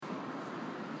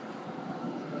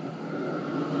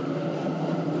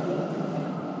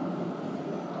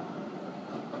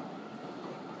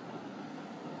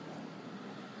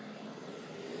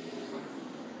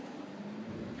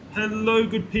Hello,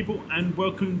 good people, and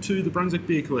welcome to the Brunswick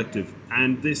Beer Collective.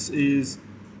 And this is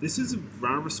a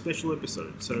rather special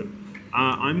episode. So,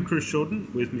 I'm Chris Shorten.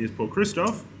 With me is Paul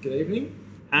Christoph, Good evening.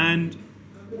 and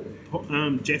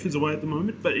Jeff is away at the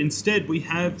moment. But instead, we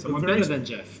have Someone better than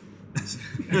Jeff.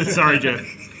 Sorry, Jeff.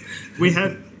 We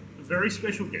have a very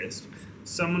special guest,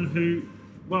 someone who,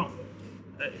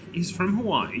 he's from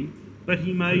Hawaii, but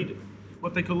he made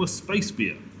what they call a space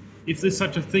beer, if there's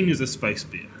such a thing as a space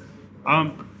beer.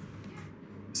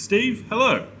 Steve,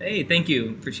 hello. Hey, thank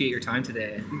you. Appreciate your time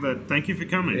today. But thank you for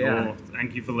coming, Yeah. or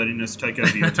thank you for letting us take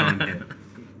over your time here.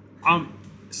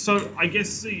 So I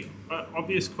guess the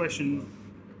obvious question,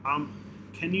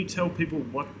 can you tell people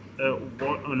what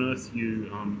on earth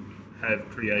you have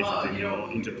created in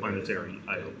your interplanetary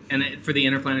ale? And for the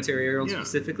interplanetary ale Yeah.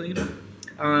 specifically?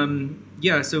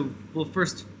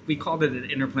 First, we called it an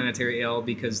interplanetary ale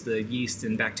because the yeast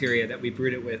and bacteria that we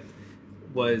brewed it with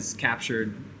was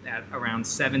captured at around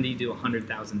 70 to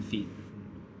 100,000 feet.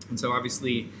 And so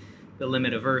obviously the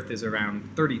limit of Earth is around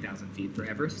 30,000 feet for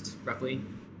Everest, roughly,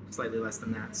 slightly less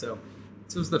than that. So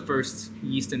this was the first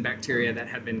yeast and bacteria that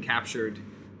had been captured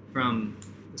from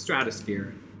the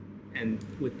stratosphere and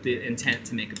with the intent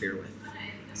to make a beer with.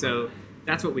 So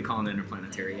that's what we call an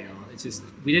interplanetary ale. It's just,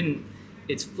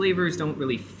 its flavors don't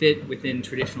really fit within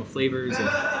traditional flavors of,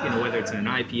 whether it's an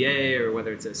IPA or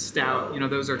whether it's a stout,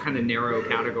 those are kind of narrow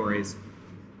categories.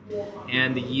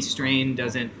 And the yeast strain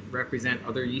doesn't represent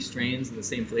other yeast strains in the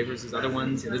same flavors as other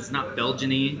ones. It's not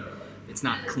Belgian-y, it's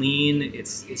not clean,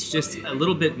 it's just a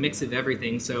little bit mix of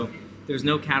everything. So there's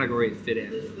no category to fit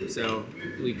in. So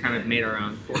we kind of made our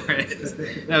own for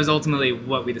it. That was ultimately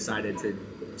what we decided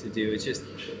to do. It's just,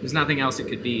 there's nothing else it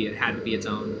could be. It had to be its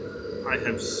own. I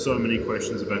have so many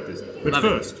questions about this. But Love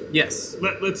first, it. Yes.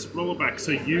 let's roll it back.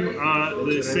 So you are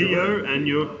the CEO and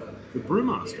you're the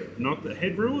brewmaster, not the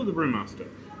head brewer, the brewmaster.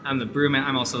 I'm the brewman.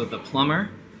 I'm also the plumber.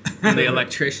 I'm the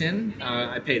electrician.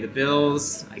 I pay the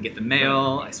bills. I get the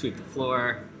mail. I sweep the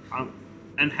floor.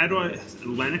 And how do I...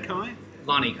 Lanikai?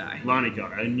 Lanikai.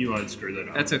 Lanikai. I knew I'd screw that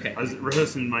up. That's okay. I was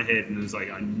rehearsing in my head and it was like,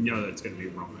 I know that's going to be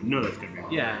wrong.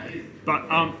 Yeah.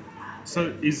 But,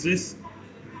 so is this...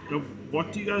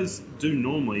 What do you guys do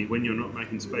normally when you're not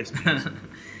making space beers?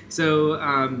 So,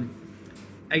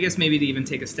 I guess maybe to even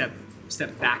take a step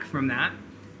back from that,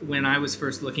 when I was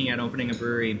first looking at opening a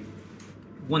brewery,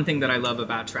 one thing that I love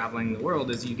about traveling the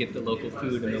world is you get the local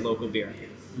food and the local beer.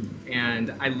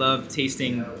 And I love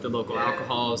tasting the local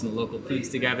alcohols and the local foods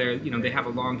together. They have a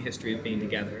long history of being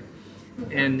together.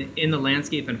 And in the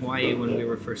landscape in Hawaii, when we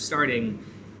were first starting,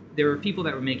 there were people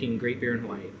that were making great beer in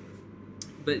Hawaii.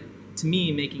 But to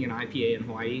me, making an IPA in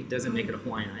Hawaii doesn't make it a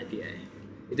Hawaiian IPA.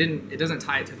 It doesn't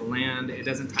tie it to the land. It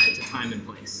doesn't tie it to time and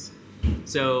place.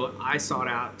 So I sought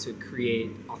out to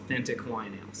create authentic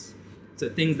Hawaiian ales. So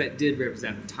things that did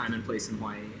represent time and place in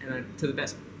Hawaii. And to the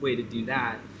best way to do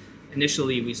that,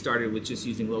 initially we started with just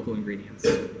using local ingredients.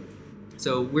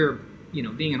 So we're,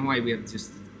 being in Hawaii, we have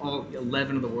just all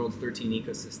 11 of the world's 13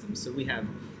 ecosystems. So we have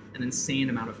an insane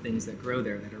amount of things that grow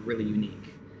there that are really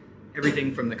unique.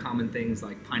 Everything from the common things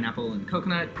like pineapple and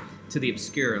coconut to the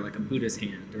obscure, like a Buddha's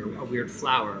hand or a weird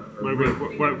flower. Wait,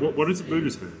 what is a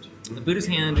Buddha's hand? The Buddha's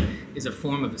hand is a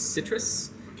form of a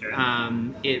citrus.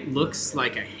 Okay. It looks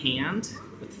like a hand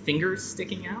with fingers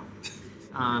sticking out.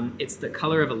 It's the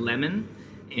color of a lemon,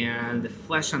 and the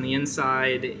flesh on the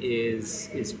inside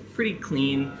is pretty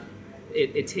clean.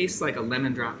 It tastes like a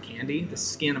lemon drop candy, the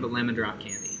skin of a lemon drop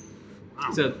candy. Wow.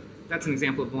 So that's an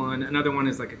example of one. Another one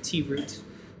is like a tea root.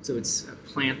 So it's a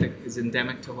plant that is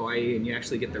endemic to Hawaii, and you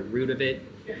actually get the root of it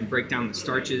and break down the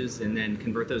starches and then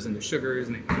convert those into sugars,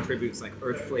 and it contributes like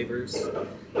earth flavors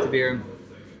to beer.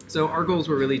 So our goals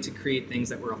were really to create things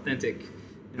that were authentic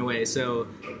in a way. So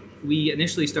we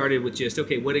initially started with just,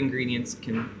 okay, what ingredients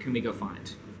can we go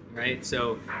find, right?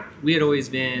 So we had always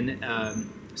been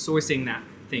sourcing that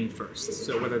thing first.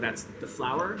 So whether that's the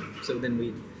flour, so then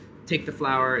we'd take the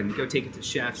flour and go take it to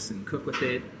chefs and cook with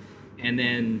it, and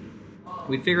then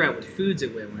we'd figure out what foods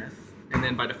it went with, and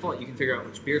then by default you can figure out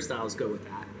which beer styles go with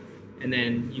that. And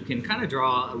then you can kind of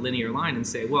draw a linear line and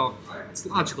say, well, it's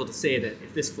logical to say that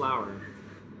if this flour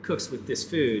cooks with this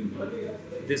food,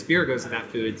 this beer goes with that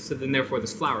food, so then therefore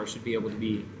this flour should be able to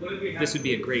be, this would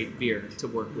be a great beer to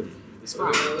work with this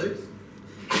flour.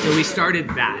 So we started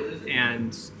that,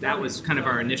 and that was kind of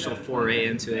our initial foray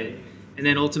into it. And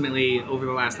then ultimately, over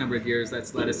the last number of years,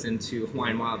 that's led us into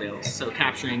Hawaiian wild ales, so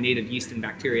capturing native yeast and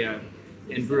bacteria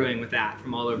and brewing with that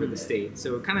from all over the state.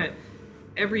 So kind of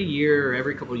every year or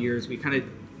every couple of years, we kind of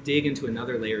dig into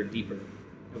another layer deeper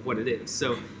of what it is.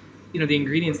 So, the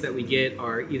ingredients that we get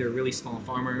are either really small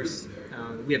farmers.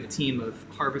 We have a team of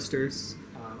harvesters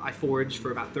I forage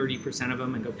for about 30% of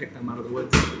them and go pick them out of the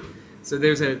woods. So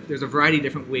there's a variety of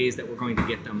different ways that we're going to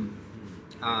get them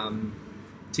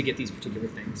to get these particular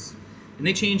things, and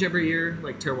they change every year,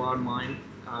 like terroir and wine.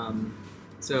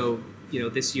 So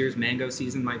this year's mango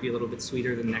season might be a little bit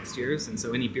sweeter than next year's, and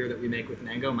so any beer that we make with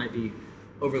mango might be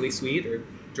overly sweet or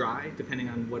dry, depending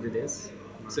on what it is.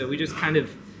 So we just kind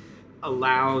of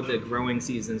allow the growing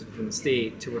seasons within the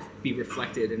state to be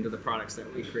reflected into the products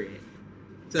that we create.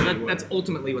 So that's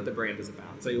ultimately what the brand is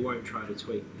about. So you won't try to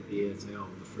tweak the beer and say, oh,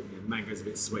 the mango's a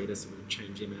bit sweeter, so we'll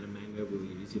change the amount of mango we'll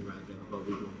use. You'd rather be like, well,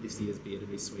 we want this year's beer to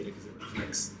be sweeter because it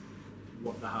reflects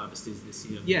what the harvest is this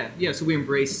year. Yeah. So we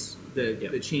embrace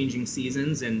the changing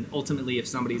seasons, and ultimately, if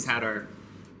somebody's had our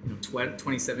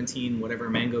 2017 whatever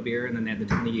mango beer, and then they had the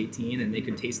 2018, and they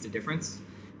could taste the difference,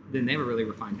 then they have a really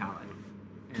refined palate,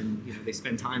 and they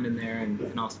spend time in there,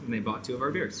 and also when they bought 2 of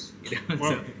our beers.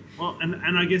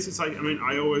 And I guess it's like, I mean,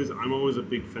 I'm always a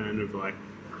big fan of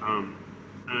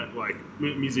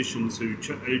musicians who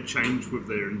change with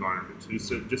their environment, who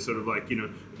just sort of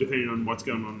depending on what's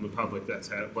going on in the public, that's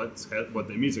what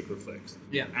their music reflects.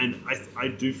 Yeah. And I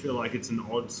do feel like it's an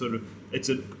odd it's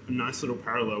a nice little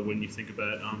parallel when you think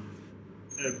about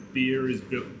beer is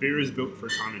built for a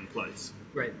time and place,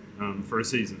 right? For a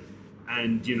season,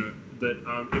 and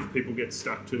that if people get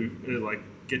stuck to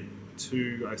get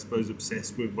too, I suppose,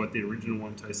 obsessed with what the original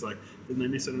one tastes like, then they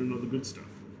miss out on all the good stuff.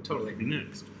 Totally. Be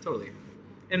next. Totally.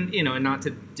 And and not to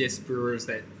diss brewers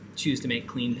that choose to make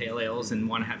clean pale ales and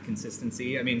want to have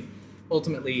consistency. I mean,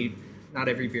 ultimately, not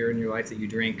every beer in your life that you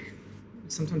drink,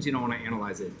 sometimes you don't want to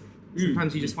analyze it.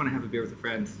 Sometimes you just want to have a beer with a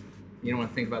friend. You don't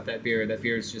want to think about that beer. That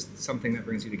beer is just something that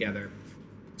brings you together.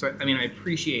 So, I mean, I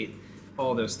appreciate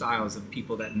all those styles of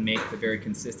people that make the very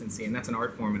consistency, and that's an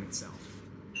art form in itself.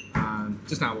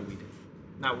 Just not what we do.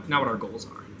 Not what our goals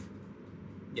are.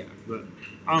 Yeah. But,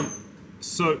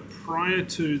 so prior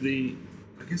to the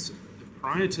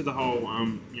whole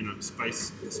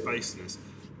spaceness,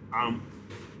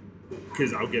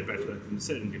 because I'll get back to that in a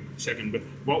second. But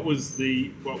what was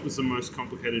the most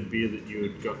complicated beer that you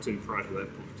had got to prior to that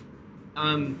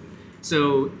point?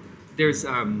 So there's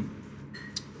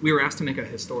we were asked to make a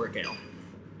historic ale.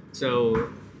 So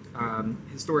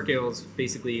historic ales,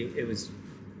 basically, it was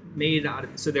made out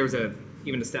of. So there was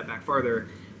even a step back farther.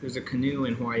 There's a canoe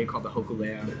in Hawaii called the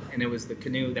Hokulea, and it was the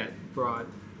canoe that brought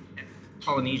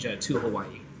Polynesia to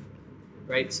Hawaii,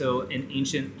 right? So in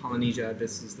ancient Polynesia,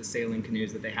 this is the sailing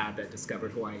canoes that they had that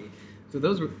discovered Hawaii. So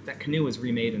that canoe was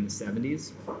remade in the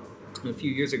 70s. And a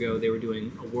few years ago, they were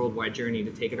doing a worldwide journey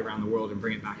to take it around the world and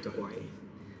bring it back to Hawaii.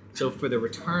 So for the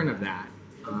return of that,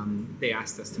 they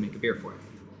asked us to make a beer for it.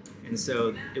 And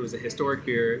so it was a historic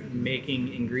beer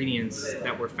making ingredients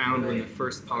that were found when the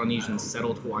first Polynesians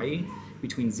settled Hawaii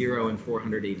between 0 and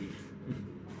 400 AD.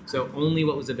 So only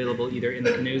what was available either in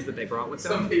the canoes that they brought with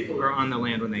them or on the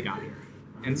land when they got here.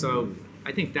 And so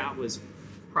I think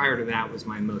prior to that was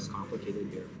my most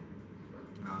complicated beer.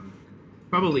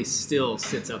 Probably still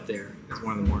sits up there as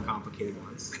one of the more complicated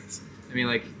ones. I mean,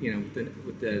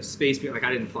 with the space beer,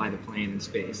 I didn't fly the plane in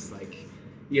space,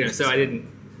 so I didn't.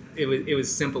 It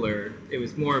was simpler. It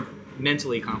was more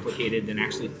mentally complicated than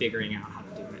actually figuring out how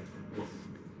to do it.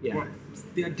 Yeah. Well,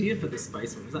 the idea for the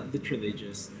space one, was that literally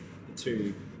just the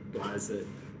 2 guys that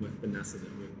went for NASA that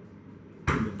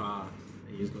were in the bar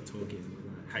and you just got talking and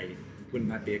were like, hey, wouldn't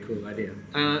that be a cool idea?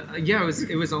 Yeah,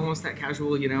 it was almost that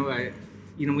casual,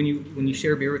 when you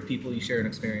share beer with people, you share an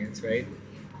experience, right?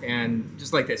 And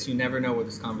just like this, you never know where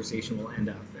this conversation will end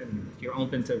up. And if you're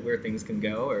open to where things can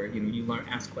go, or you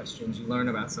ask questions, you learn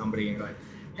about somebody, and you're like,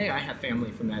 hey, I have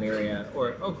family from that area,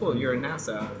 or oh, cool, you're in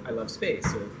NASA, I love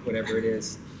space, or whatever it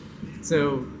is.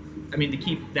 So, I mean, to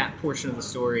keep that portion of the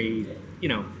story,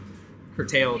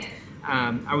 curtailed,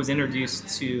 I was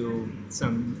introduced to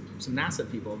some NASA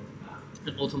people,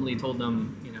 and ultimately told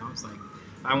them, it's like,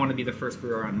 I want to be the first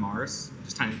brewer on Mars.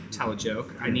 Just trying to tell a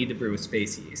joke. I need to brew with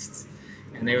space yeast.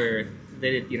 And they were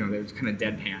kind of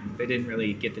deadpan. They didn't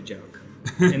really get the joke.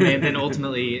 And then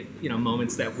ultimately,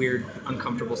 moments, that weird,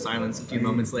 uncomfortable silence a few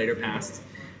moments later passed.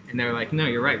 And they were like, no,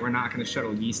 you're right. We're not going to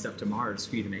shuttle yeast up to Mars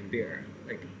for you to make beer.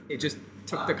 It just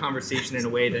took the conversation in a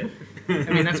way that,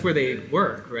 that's where they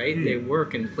work, right? They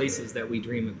work in places that we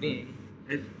dream of being.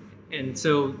 And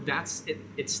so that's it.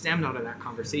 It stemmed out of that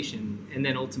conversation. And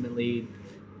then ultimately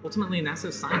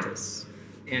NASA's scientists,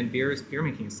 and beer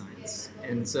making is science.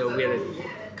 And so we had a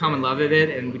common love of it,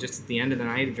 and we just, at the end of the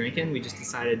night drinking, we just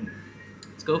decided,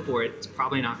 let's go for it. It's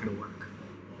probably not going to work,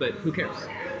 but who cares?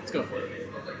 Let's go for it.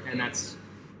 And that's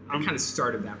kind of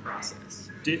started that process.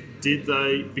 Did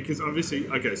they? Because obviously,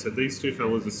 okay, so these 2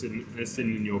 fellas are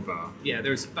sitting in your bar. Yeah,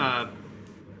 there's 4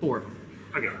 of them.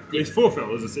 Okay, these four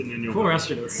fellas are sitting in your Four bar.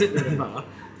 astronauts sitting at a bar.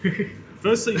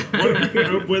 Firstly,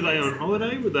 were they on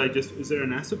holiday? Were they just? Is there a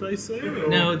NASA base there? Or?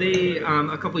 No, they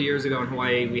a couple of years ago in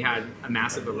Hawaii, we had a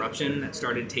massive eruption that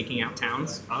started taking out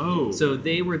towns. Oh. So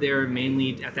they were there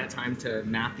mainly at that time to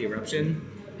map the eruption,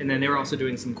 and then they were also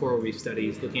doing some coral reef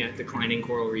studies, looking at declining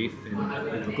coral reef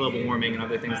and global warming and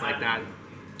other things like that.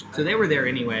 So they were there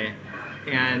anyway,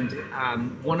 and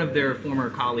one of their former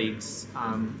colleagues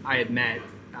I had met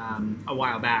a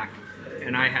while back,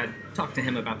 and I had talked to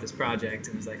him about this project,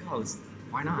 and was like, "Oh,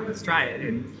 why not? Let's try it."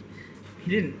 And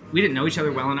we didn't know each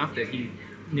other well enough that he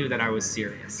knew that I was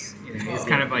serious. You know, he's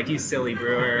kind of like, "You silly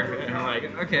brewer," and I'm like,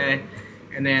 "Okay."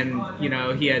 And then, you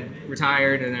know, he had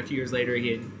retired, and a few years later,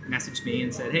 he had messaged me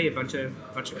and said, "Hey, a bunch of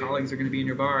colleagues are going to be in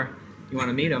your bar. You want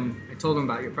to meet them? I told them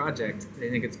about your project. They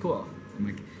think it's cool." I'm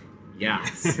like,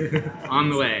 "Yes, on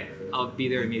the way. I'll be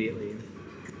there immediately."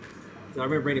 So I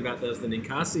remember reading about the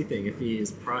Ninkasi thing a few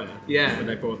years prior. Yeah. When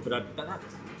they brought, but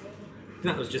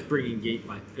that was just bringing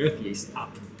like earth yeast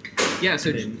up. Yeah,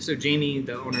 so And then- so Jamie,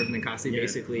 the owner of Ninkasi, Yeah.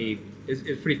 basically, it's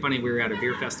pretty funny. We were at a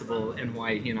beer festival in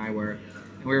Hawaii, he and I were,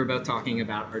 and we were both talking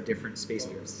about our different space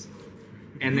beers.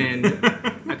 And then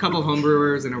a couple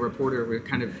homebrewers and a reporter were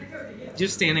kind of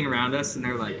just standing around us, and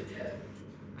they were like,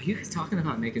 "Are you guys talking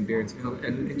about making beers?"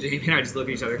 And Jamie and I just look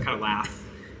at each other and kind of laugh.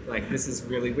 Like, this is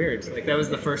really weird. Like, that was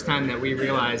the first time that we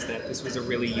realized that this was a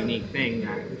really unique thing.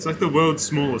 It's like the world's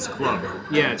smallest club.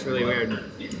 Yeah, it's really weird.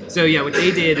 So yeah, what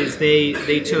they did is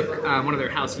they took one of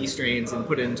their house yeast strains and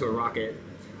put it into a rocket,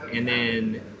 and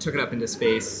then took it up into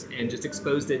space and just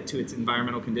exposed it to its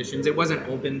environmental conditions. It wasn't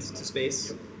opened to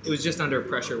space. It was just under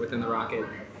pressure within the rocket.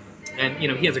 And, you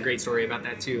know, he has a great story about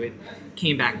that too. It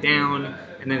came back down,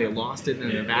 and then they lost it in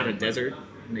the Nevada desert,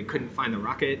 and they couldn't find the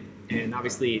rocket. And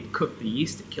obviously it cooked the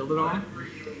yeast, it killed it all.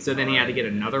 So then he had to get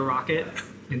another rocket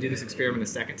and do this experiment a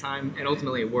second time, and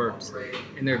ultimately it worked.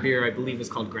 And their beer, I believe, was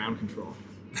called Ground Control.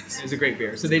 It was a great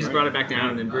beer. So they just brought it back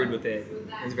down and then brewed with it.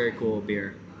 It was a very cool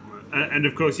beer. And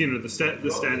of course, you know, the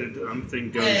standard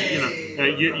thing goes,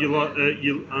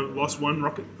 you lost one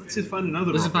rocket. Let's just find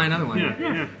another. Let's just buy another one.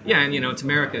 Yeah. Yeah, and you know, it's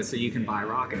America, so you can buy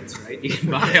rockets, right? You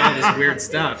can buy all this weird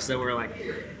stuff. So we're like,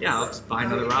 yeah, I'll just buy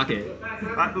another rocket.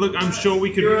 Look, I'm sure we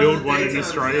could build one in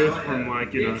Australia from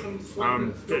like, you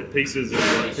know, pieces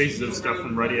of stuff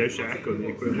from Radio Shack or the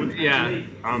equivalent. Yeah.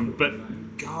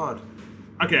 But God.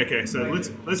 Okay. So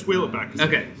let's wheel it back.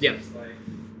 Okay. Yeah.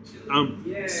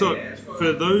 So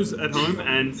for those at home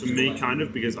and for me, kind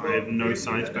of, because I have no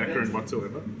science background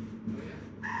whatsoever,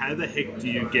 how the heck do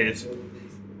you get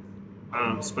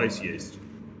space yeast?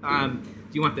 Do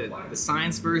you want the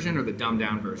science version or the dumbed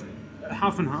down version?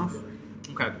 Half and half.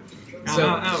 Okay. So So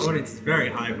our audience is very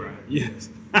highbrow. Yes.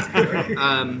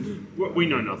 We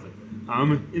know nothing.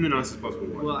 In the nicest possible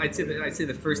way. well, I'd say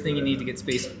the first thing you need to get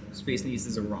space yeast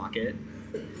is a rocket.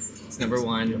 It's number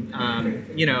one.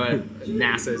 You know,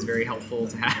 NASA is very helpful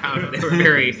to have. They were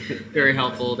very, very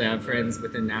helpful to have friends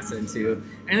within NASA too.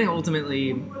 And I think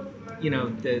ultimately, you know,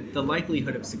 the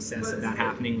likelihood of success of that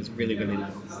happening was really, really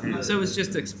low. So it was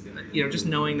just, you know, just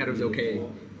knowing that it was okay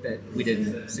that we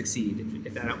didn't succeed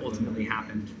if that ultimately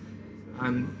happened.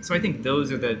 So I think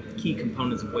those are the key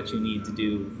components of what you need to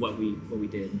do what we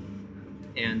did,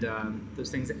 and those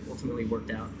things that ultimately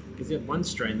worked out. Because you had one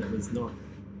strain that was not.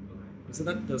 So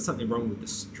that there was something wrong with the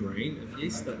strain of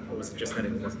yeast, or was it just that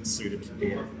it wasn't suited to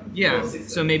beer? Yeah.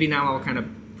 So maybe now I'll kind of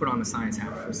put on the science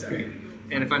hat for a second.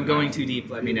 And if I'm going too deep,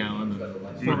 let me know. I'm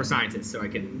a former scientist, so I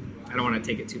don't want to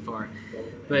take it too far.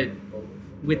 But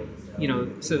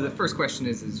so the first question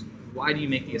is why do you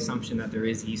make the assumption that there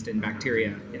is yeast and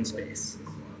bacteria in space?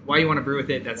 Why you want to brew with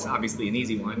it, that's obviously an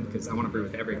easy one, because I want to brew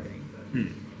with everything.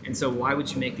 And so why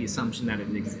would you make the assumption that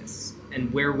it exists?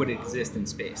 And where would it exist in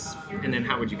space? And then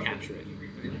how would you capture it?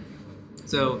 Right?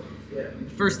 So the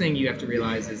first thing you have to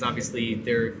realize is obviously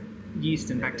yeast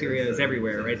and bacteria is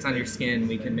everywhere, right? It's on your skin.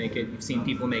 We can make it. You've seen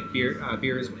people make beers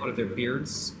out of their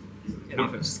beards and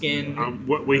off of skin.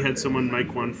 We had someone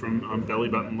make one from belly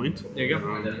button lint. There you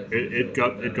go. It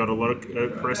got a lot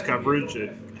of press coverage.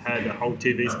 It had a whole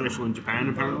TV special in Japan,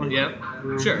 apparently. Yeah,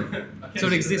 sure. So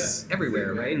it exists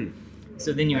everywhere, right?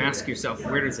 So then you ask yourself,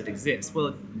 where does it exist?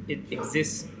 Well, it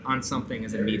exists on something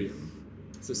as a medium.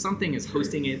 So something is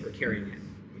hosting it or carrying it.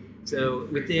 So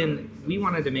we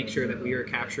wanted to make sure that we were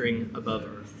capturing above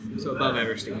Earth, so above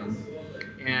Everstein.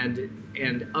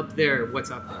 And up there,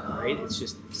 what's up there, right? It's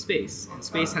just space. And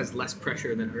space has less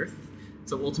pressure than Earth.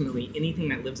 So ultimately, anything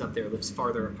that lives up there lives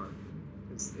farther apart.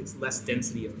 It's less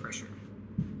density of pressure.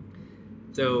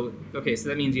 So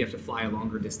that means you have to fly a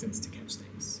longer distance to catch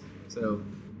things. So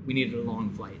we needed a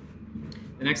long flight.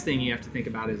 The next thing you have to think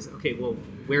about is, okay, well,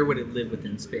 where would it live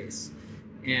within space?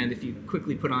 And if you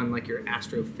quickly put on like your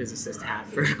astrophysicist hat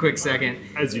for a quick second,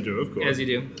 As you do, of course. as you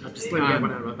do, I've just let me get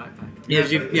one out of my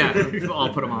backpack. yeah,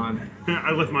 I'll put them on. I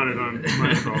left mine at home.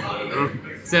 My fault.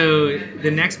 So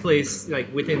the next place,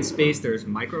 like within space, there's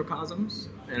microcosms,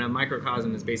 and a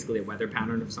microcosm is basically a weather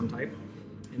pattern of some type.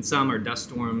 And some are dust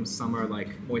storms, some are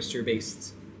like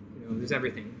moisture-based. There's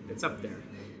everything that's up there.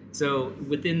 So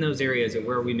within those areas are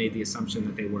where we made the assumption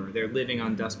that they were. They're living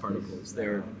on dust particles.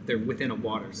 They're within a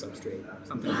water substrate,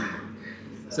 something like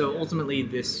that. So ultimately,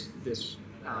 this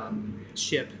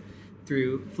ship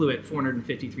flew at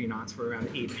 453 knots for around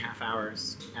 8.5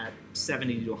 hours at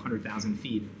 70 to 100,000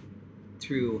 feet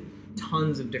through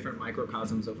tons of different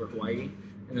microcosms over Hawaii,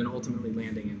 and then ultimately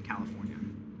landing in California.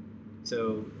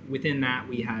 So within that,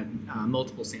 we had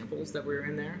multiple samples that were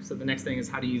in there. So the next thing is,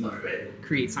 how do you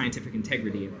create scientific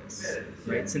integrity in this,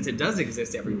 right? Since it does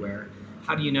exist everywhere,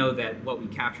 how do you know that what we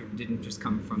captured didn't just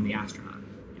come from the astronaut,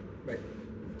 right?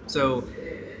 So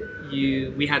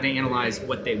we had to analyze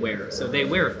what they wear. So they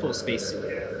wear a full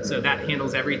spacesuit. So that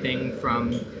handles everything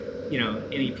from,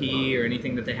 NEP or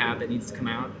anything that they have that needs to come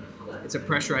out. It's a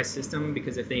pressurized system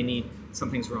because if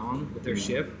something's wrong with their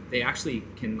ship, they actually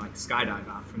can like skydive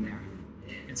out from there.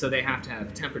 And so they have to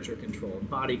have temperature controlled,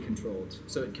 body controlled.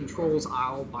 So it controls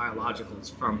all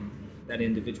biologicals from that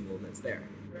individual that's there.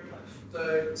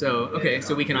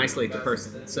 So we can isolate the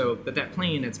person. But that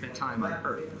plane had spent time on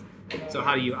Earth. So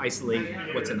how do you isolate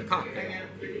what's in the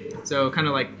cockpit? So kind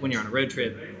of like when you're on a road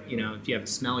trip, if you have a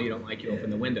smell you don't like, you open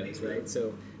the windows, right?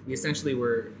 So we essentially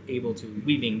were able to,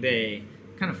 we being they,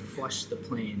 kind of flush the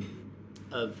plane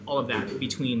of all of that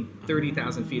between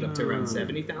 30,000 feet up to around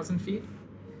 70,000 feet.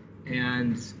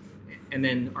 And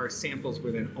then our samples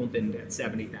were then opened at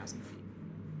 70,000 feet.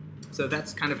 So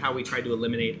that's kind of how we tried to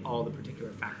eliminate all the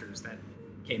particular factors that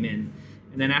came in.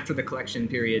 And then after the collection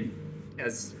period,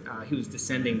 as he was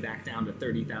descending back down to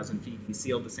 30,000 feet, he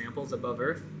sealed the samples above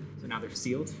Earth. So now they're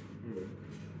sealed,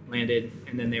 landed,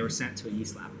 and then they were sent to a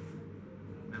yeast lab.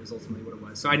 That was ultimately what it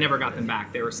was. So I never got them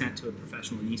back. They were sent to a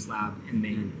professional yeast lab in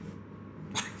Maine.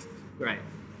 Right.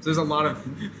 So there's a lot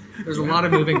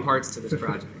of moving parts to this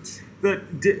project.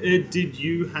 But did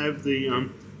you have the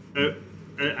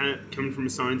coming from a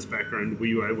science background? Were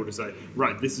you able to say,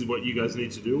 right, this is what you guys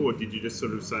need to do, or did you just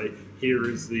sort of say, here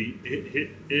is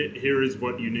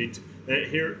what you need to,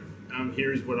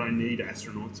 here is what I need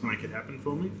astronauts to make it happen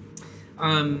for me?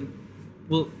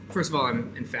 Well, first of all,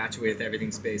 I'm infatuated with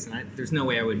everything space, and there's no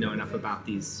way I would know enough about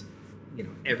these,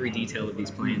 every detail of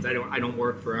these planes. I don't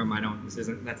work for them.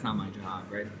 That's not my job,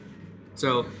 right?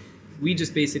 So we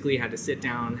just basically had to sit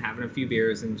down, having a few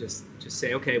beers, and just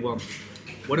say, okay, well,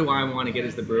 what do I want to get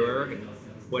as the brewer?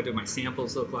 What do my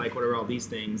samples look like? What are all these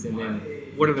things? And then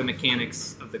what are the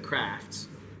mechanics of the craft?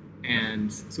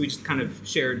 And so we just kind of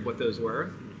shared what those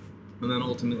were, and then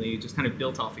ultimately just kind of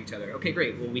built off each other. Okay,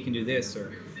 great. Well, we can do this,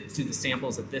 or let's do the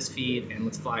samples at this feet, and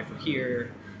let's fly from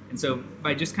here. And so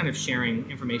by just kind of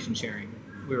information sharing,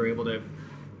 we were able to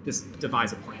just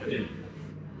devise a plan.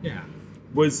 Yeah.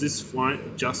 Was this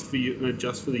flight just for you,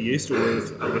 just for the yeast, or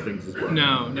was other things as well?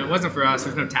 No, it wasn't for us.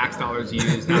 There's no tax dollars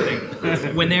used,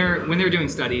 nothing. When they're doing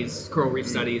studies, coral reef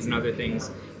studies and other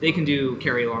things, they can do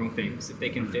carry-along things if they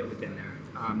can fit within there.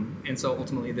 And so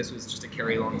ultimately, this was just a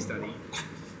carry-along study,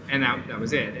 and that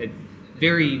was it.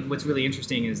 What's really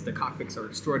interesting is the cockpits are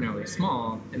extraordinarily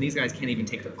small, and these guys can't even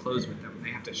take their clothes with them.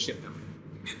 They have to ship them.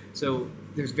 So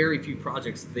there's very few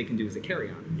projects that they can do as a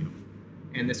carry-on.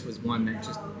 And this was one that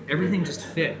everything just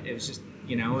fit. It was just,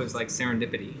 it was like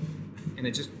serendipity, and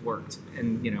it just worked.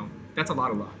 And, that's a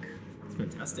lot of luck. It's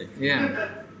fantastic. Yeah.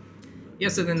 Yeah,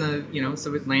 so then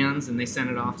so it lands, and they send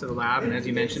it off to the lab. And as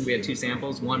you mentioned, we had 2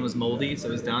 samples. One was moldy, so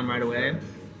it was done right away.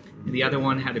 And the other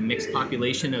one had a mixed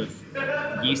population of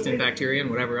yeast and bacteria and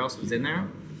whatever else was in there.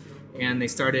 And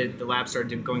the lab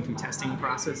started going through testing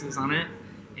processes on it,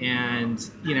 and,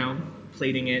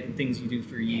 plating it and things you do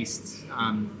for yeast.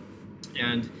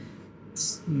 And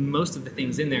most of the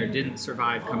things in there didn't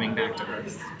survive coming back to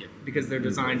Earth because they're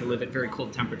designed to live at very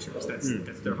cold temperatures.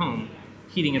 That's their home.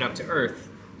 Heating it up to Earth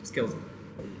just kills them.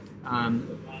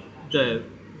 The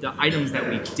items that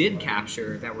we did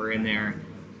capture that were in there,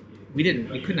 we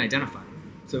couldn't identify.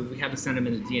 So we had to send them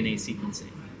into DNA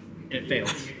sequencing, and it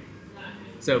failed.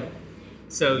 So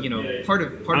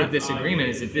part of this agreement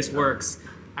is if this works,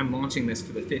 I'm launching this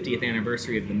for the 50th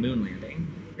anniversary of the moon landing,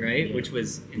 right? Which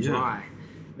was in July.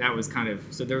 That was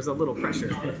so there was a little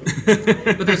pressure.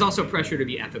 But there's also pressure to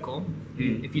be ethical.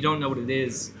 If you don't know what it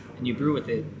is, and you brew with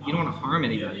it, you don't want to harm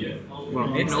anybody.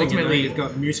 Well, And ultimately, you've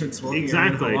got mutants walking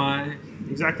Exactly. around Hawaii.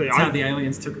 Exactly. That's how the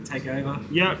aliens take over.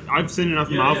 Yeah, I've seen enough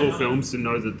Marvel films to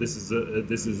know that this is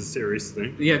a serious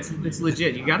thing. Yeah, it's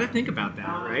legit. You got to think about that,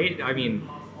 right? I mean,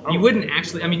 Oh. you wouldn't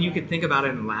actually. I mean, you could think about it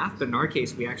and laugh, but in our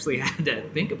case, we actually had to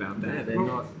think about Yeah, that. they're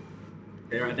not.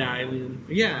 They're alien.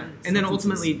 Yeah, and then substances.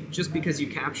 ultimately, just because you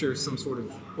capture some sort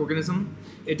of organism,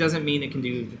 it doesn't mean it can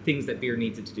do the things that beer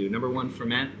needs it to do. Number one,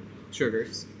 ferment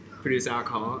sugars, produce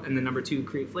alcohol, and then number two,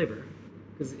 create flavor.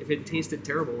 Because if it tasted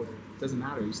terrible, it doesn't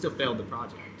matter. You still failed the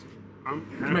project. You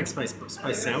can make space sourdough.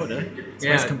 Space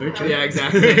Yeah, kombucha. yeah,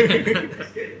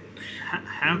 exactly.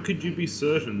 How could you be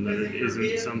certain that it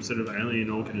isn't some sort of alien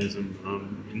organism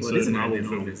in Well, it is certain an Marvel alien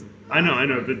films? organism. I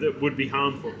know, but that would be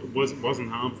harmful. It wasn't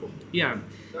harmful. Yeah.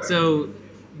 So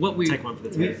what we Take one for the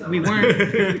team. we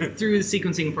weren't through the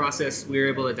sequencing process, we were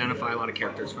able to identify a lot of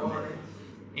characters from it.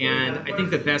 And I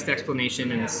think the best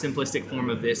explanation in a simplistic form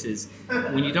of this is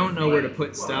when you don't know where to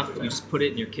put stuff, you just put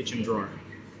it in your kitchen drawer,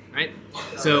 right?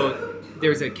 So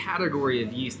there's a category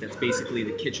of yeast that's basically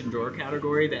the kitchen drawer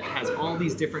category that has all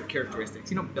these different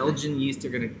characteristics. You know, Belgian yeast are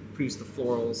going to produce the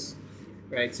florals,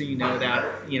 right? So you know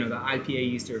that, you know, the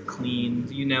IPA yeast are clean.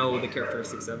 You know the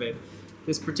characteristics of it.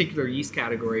 This particular yeast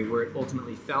category where it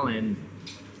ultimately fell in,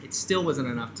 it still wasn't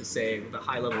enough to say with a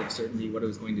high level of certainty what it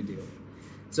was going to do.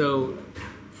 So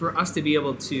for us to be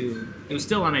able to, it was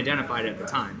still unidentified at the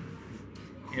time.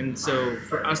 And so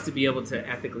for us to be able to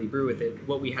ethically brew with it,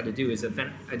 what we had to do is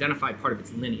identify part of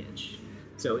its lineage.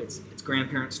 So its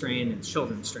grandparent strain and its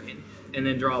children's strain, and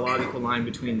then draw a logical line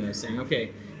between those, saying,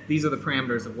 okay, these are the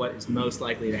parameters of what is most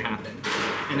likely to happen,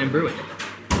 and then brew with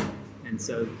it. And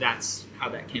so that's how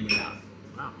that came about.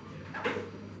 Wow.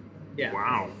 Yeah.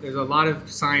 Wow. There's a lot of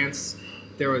science.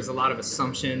 There was a lot of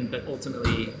assumption, but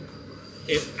ultimately,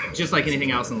 it just like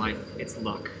anything else in life, it's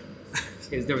luck.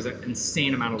 There was an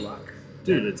insane amount of luck.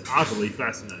 Dude, it's utterly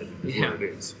fascinating. Is Yeah. what it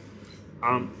is.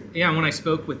 Yeah, when I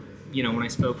spoke with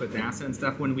NASA and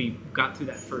stuff, when we got through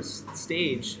that first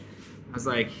stage, I was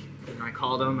like, and I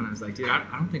called them and I was like, dude, I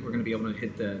don't think we're gonna be able to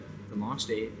hit the launch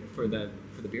date for the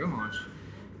beer launch.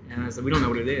 And I said, we don't know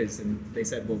what it is. And they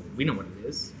said, well, we know what it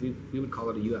is. We would call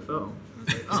it a UFO. And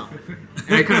I was like, oh.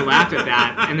 And I kind of laughed at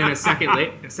that. And then a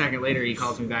second later, he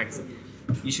calls me back and said,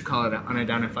 you should call it an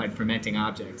unidentified fermenting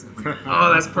object. I'm like,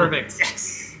 oh, that's perfect.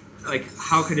 Yes. Like,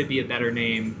 how could it be a better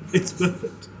name? It's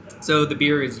perfect. So the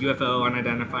beer is UFO,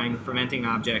 unidentifying fermenting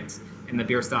object, and the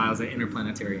beer style is an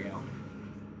interplanetary ale.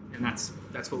 And that's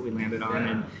what we landed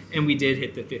on. And we did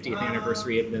hit the 50th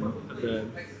anniversary of the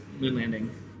moon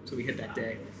landing. So we hit that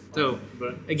day. So,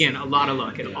 But- again, a lot of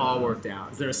luck. It all worked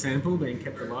out. Is there a sample being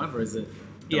kept alive, or is it?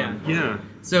 Yeah. Yeah.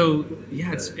 So,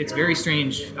 yeah, it's very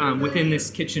strange. Within this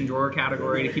kitchen drawer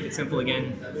category, to keep it simple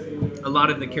again, a lot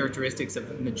of the characteristics of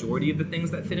the majority of the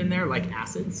things that fit in there, like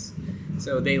acids.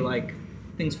 So they like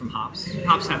things from hops.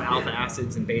 Hops have alpha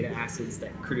acids and beta acids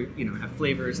that have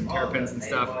flavors and terpenes and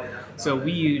stuff. So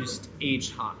we used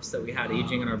aged hops that we had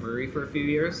aging in our brewery for a few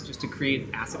years just to create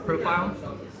acid profile.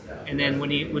 And then when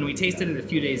we tasted it a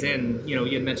few days in, you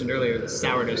had mentioned earlier the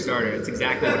sourdough starter. It's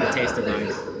exactly what it tasted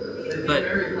like. But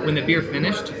when the beer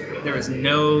finished, there was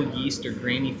no yeast or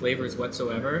grainy flavors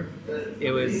whatsoever.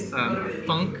 It was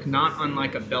funk, not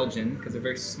unlike a Belgian, because they're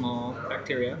very small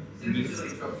bacteria and yeast.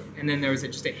 And then there was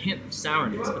just a hint of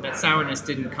sourness, but that sourness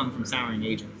didn't come from souring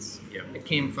agents. Yeah. It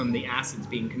came from the acids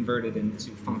being converted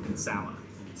into funk and sour.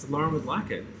 So Lauren would like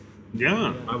it.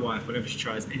 Yeah. My wife, whenever she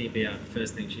tries any beer, the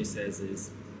first thing she says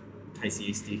is, tastes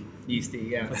yeasty. Yeasty,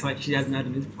 yeah. It's like she hasn't had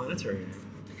an interplanetary.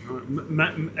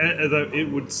 Although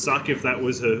it would suck if that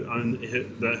was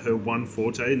her one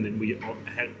forte, and then we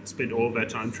had spent all of our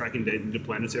time tracking down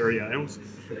interplanetary ales.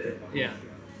 Yeah.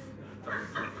 Well,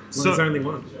 So- there's only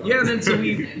one. Yeah, and then so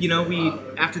we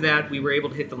after that we were able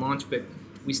to hit the launch, but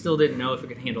we still didn't know if it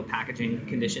could handle packaging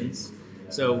conditions.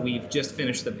 So we've just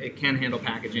finished it can handle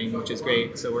packaging, which is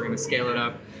great. So we're going to scale it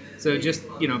up. So just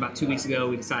about 2 weeks ago,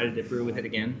 we decided to brew with it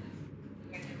again.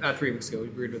 3 weeks ago, we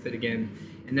brewed with it again,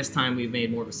 and this time we've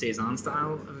made more of a saison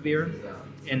style of a beer.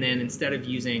 And then instead of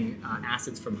using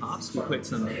acids from hops, we put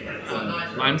some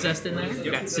lime zest in there. We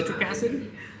got citric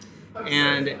acid.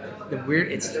 And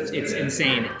it's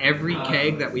insane. Every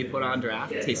keg that we put on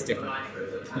draft tastes different.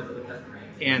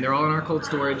 And they're all in our cold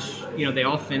storage. They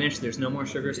all finish. There's no more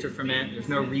sugars to ferment. There's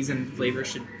no reason flavor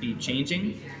should be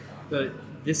changing. But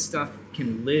this stuff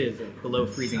can live at below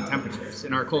freezing temperatures.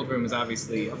 And our cold room is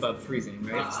obviously above freezing,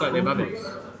 right? It's slightly above it.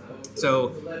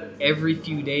 So every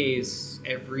few days,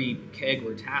 every keg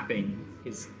we're tapping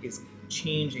is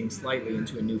changing slightly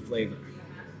into a new flavor,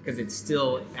 because it's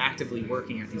still actively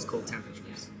working at these cold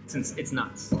temperatures. since it's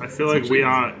nuts. I feel like we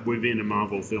are within a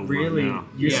Marvel film Really right now.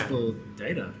 useful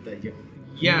data that you.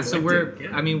 Yeah, so collected,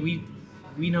 yeah. I mean,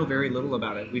 we know very little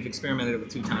about it. We've experimented with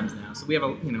 2 times now, so we have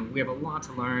a lot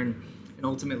to learn. And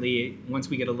ultimately, once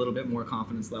we get a little bit more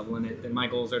confidence level in it, then my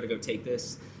goals are to go take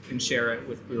this and share it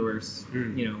with brewers.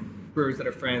 Brewers that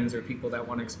are friends or people that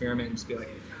want to experiment and just be like,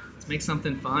 let's make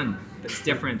something fun that's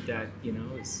different. That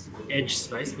is Edge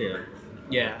space beer.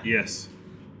 yeah. Yes.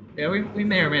 Yeah, we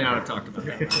may or may not have talked about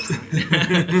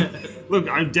that. Look,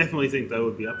 I definitely think they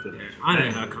would be up for that. I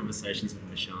know how conversations with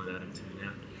Michelle and Adam turn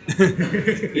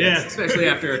out. Yeah. Especially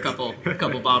after a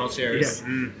couple bottle shares.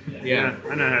 Yeah,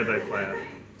 I know how they play out.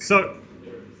 So,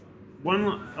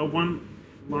 one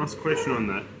last question on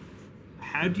that.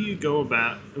 How do you go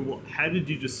about? How did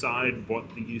you decide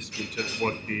what beer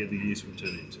the yeast would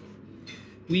turn into?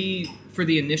 For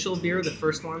the initial beer, the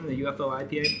first one, the UFO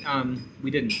IPA,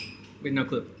 we didn't. We had no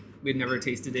clue. We'd never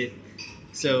tasted it.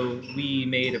 So we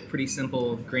made a pretty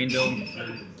simple grain bill,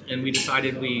 and we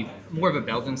decided more of a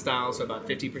Belgian style, so about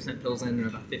 50% Pilsen and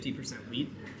about 50% wheat.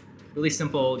 Really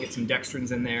simple, get some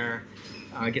dextrins in there,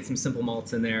 get some simple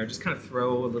malts in there, just kind of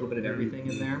throw a little bit of everything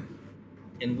in there.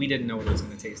 And we didn't know what it was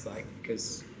going to taste like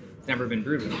because it's never been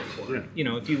brewed before.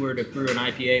 Yeah. If you were to brew an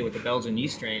IPA with a Belgian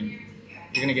yeast strain,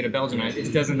 you're going to get a Belgian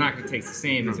IPA. It's not going to taste the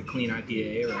same as a clean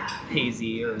IPA or a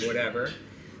hazy or whatever.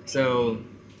 So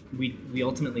we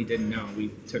ultimately didn't know. We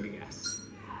took a guess.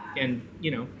 And,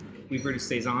 we produced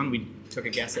Saison. We took a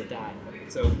guess at that.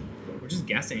 So we're just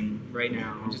guessing right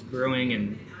now. We're just brewing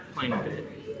and playing with it.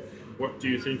 What do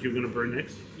you think you're going to brew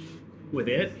next? With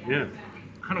it? Yeah.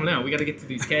 I don't know. We got to get to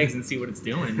these kegs and see what it's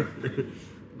doing.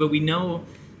 But we know,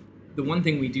 the one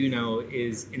thing we do know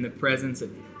is in the presence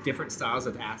of different styles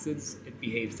of acids, it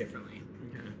behaves differently.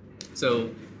 Okay. So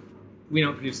we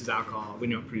know it produces alcohol. We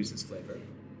know it produces flavor.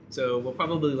 So we'll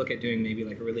probably look at doing maybe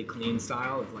like a really clean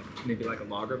style of maybe like a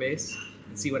lager base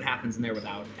and see what happens in there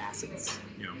without acids.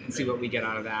 And see what we get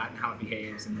out of that and how it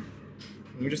behaves. And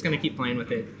we're just going to keep playing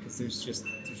with it because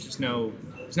there's no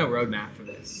roadmap for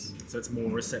this. So it's more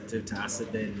receptive to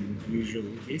acid than usual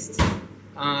yeasts?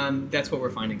 That's what we're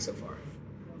finding so far.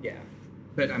 Yeah.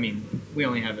 But I mean, we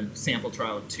only have a sample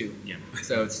trial of 2. Yeah.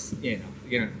 So it's, you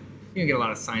can get a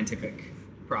lot of scientific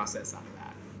process out of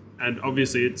that. And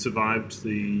obviously it survived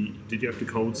did you have to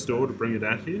cold store to bring it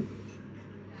out here?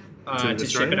 To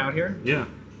ship it out here? Yeah.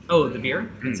 Oh, the beer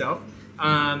itself?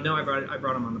 No, I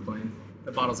brought them on the plane.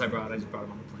 The bottles I just brought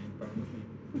them on the plane. Brought them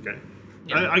with me. Okay.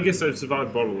 Yeah. I guess they've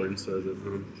survived bottling, so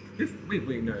that...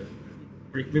 We know.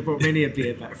 We brought many a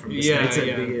beer back from the States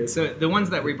over the years. So the ones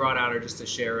that we brought out are just to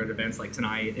share at events like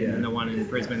tonight, and then the one in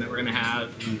Brisbane that we're going to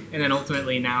have. And then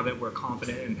ultimately, now that we're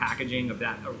confident in packaging of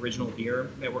that original beer,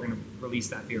 that we're going to release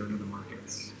that beer into the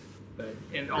markets. But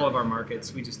in all of our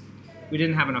markets, we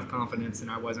didn't have enough confidence, and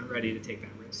I wasn't ready to take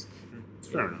that risk. It's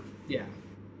fair enough. Yeah.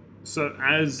 So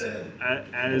as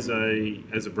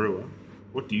a brewer,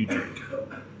 what do you drink?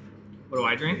 What do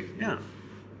I drink? Yeah.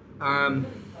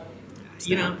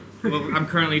 Well, I'm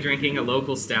currently drinking a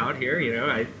local stout here.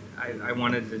 I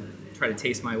wanted to try to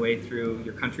taste my way through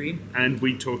your country. And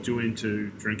we talked you into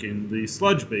drinking the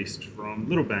Sludge Beast from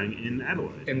Little Bang in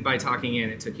Adelaide. And by talking in,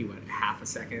 it took you, half a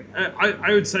second?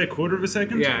 I would say a quarter of a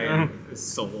second. Yeah. It's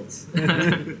sold.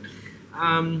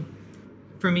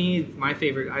 For me, my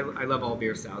favorite, I love all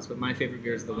beer styles, but my favorite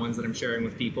beers are the ones that I'm sharing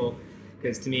with people,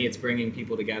 because to me, it's bringing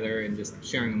people together and just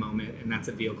sharing a moment, and that's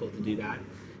a vehicle to do that.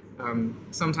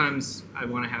 Sometimes I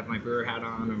want to have my brewer hat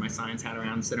on or my science hat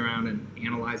around, sit around and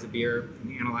analyze a beer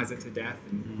and analyze it to death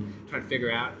and try to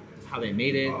figure out how they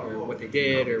made it or what they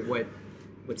did or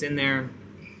what's in there.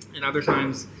 And other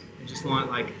times I just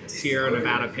want like a Sierra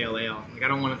Nevada Pale Ale. Like I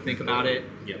don't want to think about it.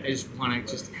 I just want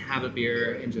to just have a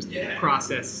beer and just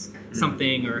process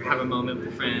something or have a moment with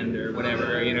a friend or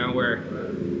whatever, where,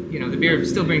 the beer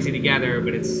still brings you together,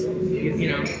 but it's,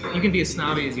 you can be as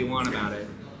snobby as you want about it.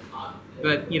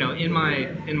 But in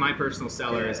my personal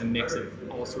cellar is a mix of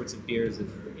all sorts of beers, of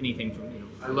anything from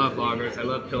I love lagers, I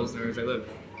love pilsners,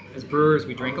 as brewers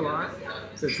we drink a lot,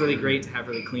 so it's really great to have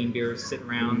really clean beers sitting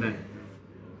around that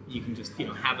you can just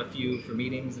have a few for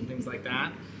meetings and things like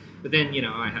that. But then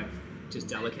I have just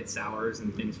delicate sours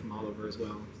and things from all over as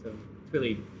well. So it's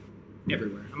really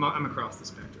everywhere. I'm across the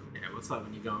spectrum. Yeah, what's like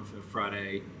when you're going for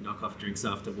Friday knockoff drinks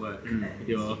after work with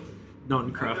your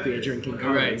non-craft beer drinking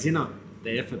colleagues? Right. You're not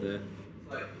there for the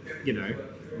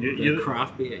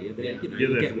craft beer. You're there.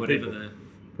 You get whatever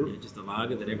just a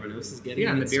lager that everyone else is getting.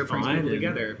 Yeah, and the beer brings people and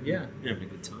together. Yeah, you're having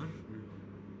a good time.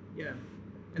 Yeah,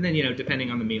 and then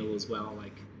depending on the meal as well.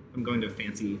 Like I'm going to a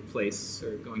fancy place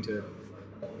or going to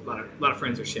a lot of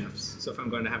friends are chefs. So if I'm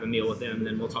going to have a meal with them,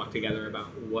 then we'll talk together about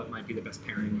what might be the best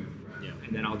pairing. Yeah.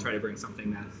 And then I'll try to bring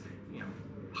something that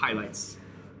highlights,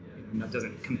 that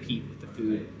doesn't compete with the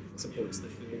food, supports the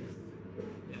food.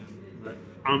 Yeah.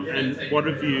 And what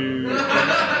have you,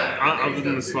 other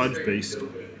than the Sludge Beast,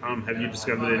 have you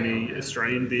discovered any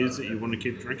Australian beers that you want to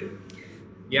keep drinking?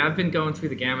 Yeah, I've been going through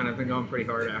the gamut. I've been going pretty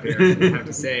hard out here, I have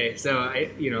to say. So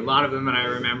a lot of them I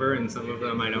remember, and some of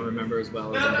them I don't remember as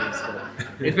well as others.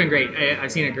 But it's been great.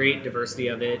 I've seen a great diversity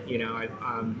of it.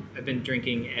 I've been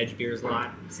drinking Edge beers a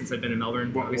lot since I've been in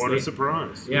Melbourne. What a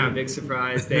surprise! Yeah, big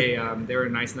surprise. They were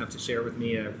nice enough to share with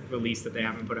me a release that they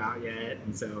haven't put out yet,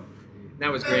 and so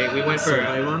that was great. We went for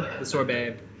the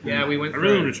sorbet. Yeah, we went. I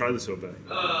really want to try the sorbet.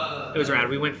 It was rad.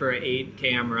 We went for an 8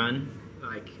 km run.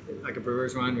 Like a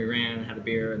brewer's run, we ran, had a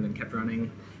beer, and then kept running.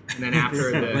 And then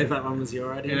after I believe that one was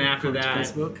your idea. And after that,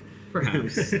 Facebook,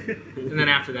 perhaps. And then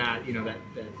after that,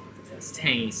 that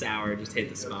tangy sour just hit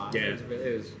the spot. Yeah,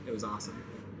 it was awesome.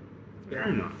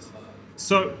 Very nice.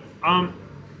 So,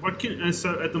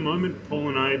 so at the moment, Paul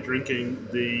and I are drinking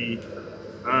the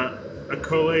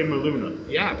Akole Maluna.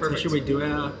 Yeah, perfect. So should we do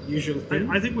our usual thing?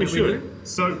 I think we should.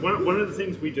 So one of the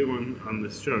things we do on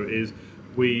this show is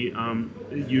we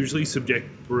usually subject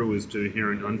brewers to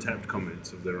hearing untapped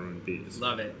comments of their own beers.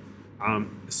 Love it.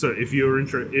 So if you're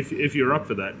if you're up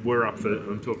for that, we're up for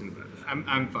talking about it.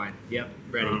 I'm fine. Yep,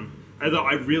 ready. Although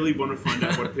I really want to find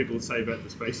out what people say about the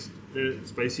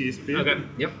Spaciest beer. Okay.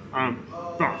 Yep.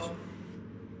 But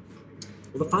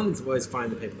the fun is always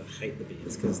find the people that hate the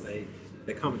beers because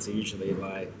their comments are usually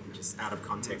like just out of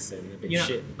context and a bit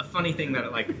shit. A funny thing that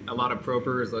a lot of pro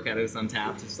brewers look at it as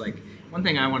Untapped. It's like one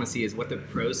thing I want to see is what the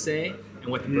pros say and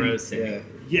what the bros say. Yeah.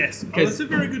 Yes, that's a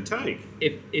very good take.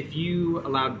 If you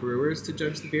allowed brewers to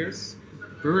judge the beers,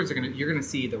 you're gonna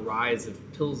see the rise of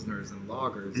pilsners and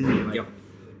lagers, and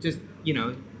just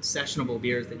sessionable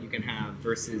beers that you can have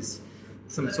versus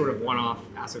some sort of one-off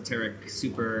esoteric,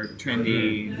 super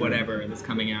trendy whatever that's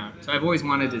coming out. So I've always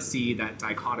wanted to see that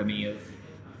dichotomy of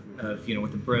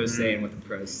what the bros say and what the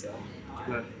pros say.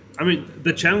 I mean,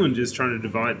 the challenge is trying to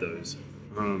divide those.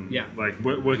 Like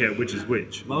work out which is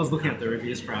which. Well, I was looking at the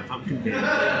reviews for our pumpkin beer.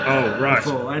 Oh, right.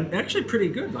 Before, and actually pretty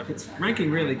good. Like it's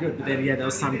ranking really good. But then there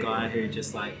was some guy who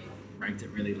just like ranked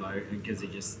it really low because he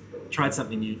just tried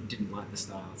something new, didn't like the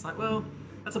style. It's like, well,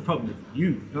 that's a problem with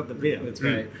you, not the beer. That's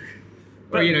right.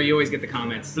 Or you always get the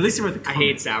comments. At least you wrote the comments. I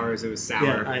hate sours. It was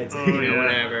sour. Yeah,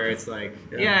 whatever. It's like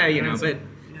but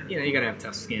you gotta have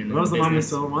tough skin. That was the one we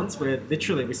saw once where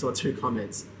literally we saw 2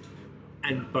 comments,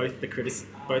 and both the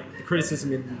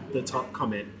criticism in the top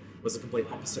comment was a complete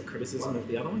opposite criticism of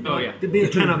the other one. Oh yeah, the beer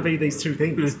cannot be these 2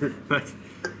 things.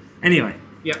 Anyway.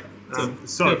 Yeah.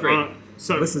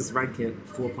 So this is ranking at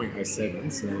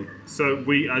 4.07. So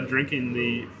we are drinking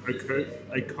the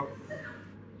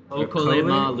Akole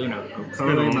Maluna.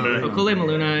 Akole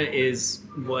Maluna is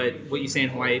what you say in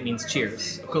Hawaii. It means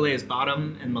cheers. Akole is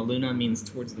bottom, and Maluna means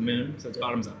towards the moon, so it's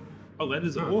bottoms up. Oh, that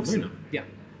is awesome. Luna. Yeah.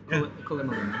 Akole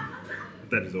Maluna.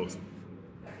 That is awesome.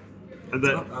 I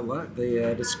like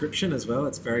the description as well.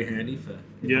 It's very handy for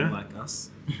people like us.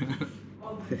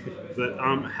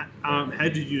 How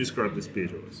did you describe this beer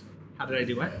to us? How did I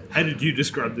do what? How did you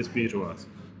describe this beer to us?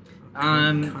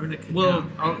 Well,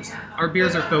 our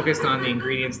beers are focused on the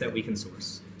ingredients that we can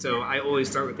source. So I always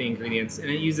start with the ingredients, and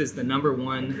it uses the number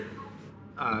 1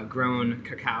 grown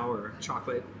cacao or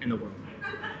chocolate in the world,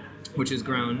 which is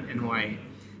grown in Hawaii.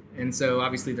 And so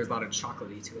obviously there's a lot of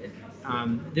chocolatey to it.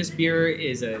 This beer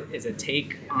is a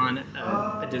take on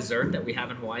a dessert that we have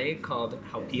in Hawaii called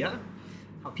haupia.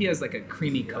 Haupia is like a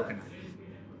creamy coconut.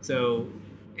 So,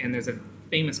 and there's a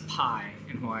famous pie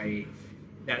in Hawaii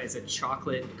that is a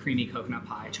chocolate creamy coconut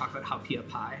pie, chocolate haupia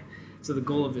pie. So the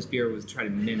goal of this beer was to try to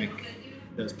mimic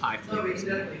those pie flavors.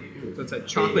 So it's a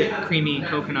chocolate creamy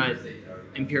coconut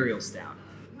imperial stout.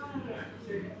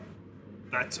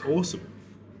 That's awesome.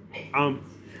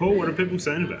 Paul, what are people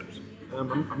saying about it?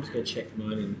 I'm just going to check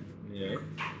mine in.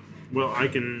 Well, I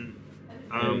can.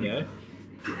 There we go.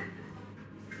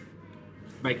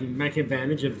 Make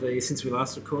advantage of since we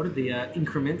last recorded, the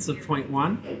increments of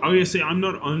 0.1. Oh yeah, see, I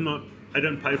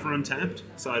don't pay for Untapped,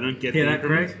 so I don't get the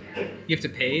increments. You have to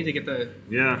pay to get the...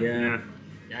 Yeah.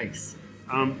 Yikes.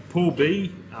 Paul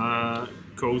B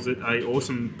calls it a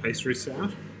awesome pastry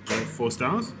stout, 4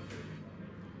 stars.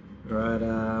 All right,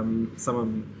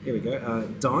 here we go.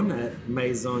 Don at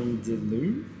Maison de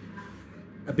Lune.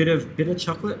 A bit of bitter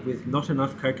chocolate with not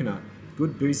enough coconut.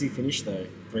 Good boozy finish though,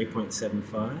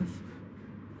 3.75.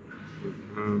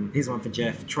 Here's one for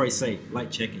Jeff. Troy C,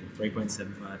 late check-in,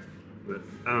 3.75. But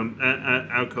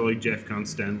our colleague Jeff can't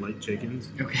stand late check-ins.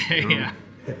 Okay, yeah.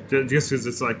 Just because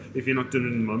it's like, if you're not doing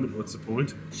it in the moment, what's the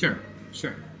point? Sure.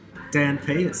 Dan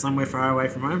P. It's somewhere far away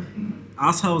from home.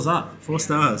 Assholes up. 4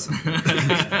 stars. He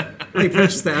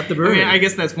purchased it at the I brewery. mean, I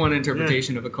guess that's one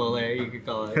interpretation of a Cole. You could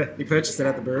call it. He purchased it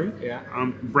at the brewery. Yeah.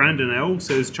 Brandon L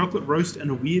says chocolate roast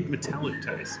and a weird metallic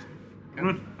taste.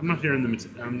 I'm not hearing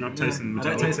I'm not tasting the I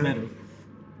metallic. don't taste metal.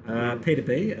 Peter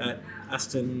B. at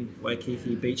Aston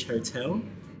Waikiki Beach Hotel.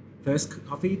 First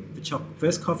coffee,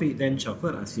 then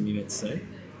chocolate. I assume you meant to say.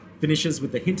 Finishes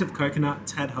with a hint of coconut,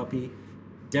 tad hoppy.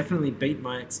 Definitely beat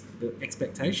my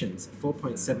expectations.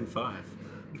 4.75.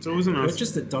 It's always a nice.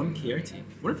 Purchased at Don Quixote.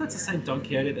 What if that's the same Don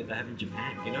Quixote that they have in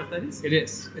Japan? You know what that is? It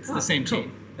is. It's the same cool.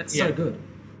 chain. That's Yeah. so good.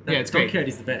 Yeah, it's Don great.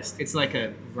 Quixote's the best. It's like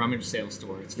a rummage sale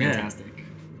store. It's Yeah. fantastic.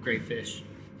 Great fish.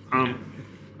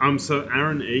 So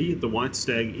Aaron E at the White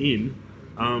Stag Inn,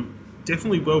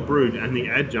 definitely well brewed, and the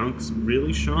adjuncts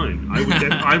really shine.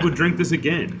 I would drink this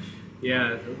again.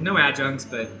 Yeah. No adjuncts,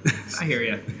 but I hear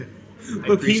you. I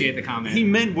Look, appreciate the comment. He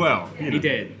meant well. He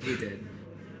did.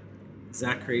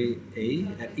 Zachary E.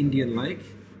 at Indian Lake.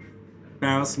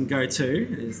 Barrels can go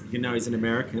to, as you know he's an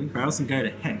American, barrels can go to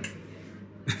heck.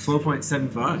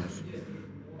 4.75.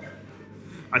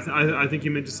 I think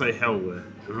you meant to say hell there.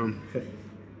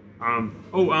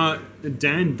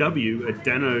 Dan W at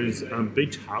Dano's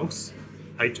Beach House,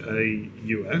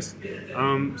 Haus,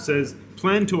 says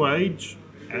plan to age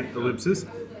at ellipsis.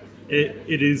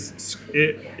 It's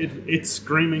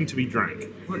screaming to be drank.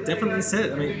 Well, it definitely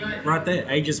said, I mean, right there,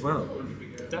 age as well.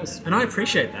 It does. And I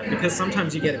appreciate that because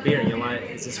sometimes you get a beer and you're like,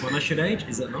 is this one I should age?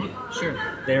 Is it not? Sure.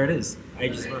 There it is,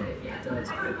 age as well. It does.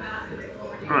 All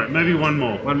right, maybe one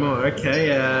more. One more, okay.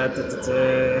 A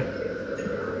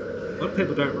lot of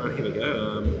people don't write. Here we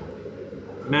go.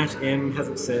 Matt M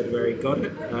hasn't said where he got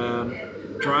it.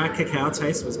 Dry cacao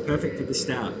taste was perfect for the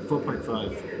stout.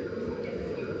 4.5.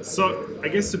 So I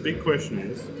guess the big question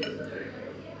is,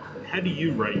 how do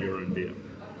you rate your own beer?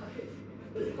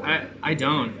 I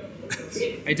don't.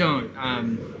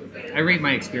 I rate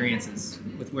my experiences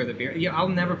with where the beer. Yeah, I'll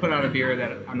never put out a beer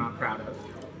that I'm not proud of.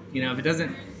 You know, if it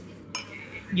doesn't.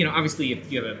 You know, obviously,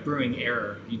 if you have a brewing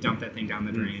error, you dump that thing down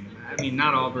the drain. I mean,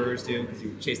 not all brewers do because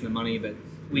you're chasing the money, but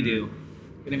we do.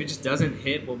 And if it just doesn't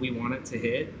hit what we want it to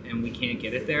hit, and we can't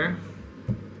get it there,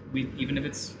 even if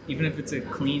it's a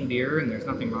clean beer and there's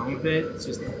nothing wrong with it, it's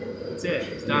it.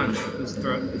 It's done. It's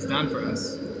done for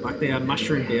us. Like the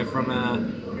mushroom beer from a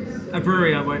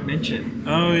brewery I won't mention.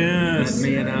 Oh yes. That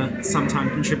me and a sometime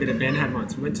contributor Ben had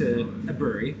once. We went to a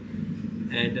brewery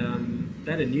and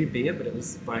they had a new beer, but it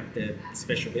was like their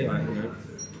special beer, like, you know,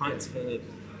 pints for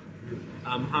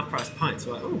half price pints.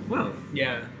 We're like, oh well,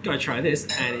 Yeah. go try this,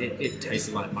 and it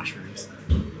tasted like mushrooms.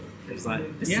 It was like,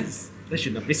 they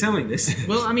should not be selling this.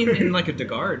 Well, I mean, in like a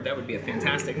Degard, that would be a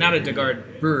fantastic, not a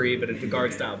Degard brewery, but a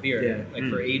Degard style beer. Yeah. Like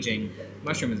for aging,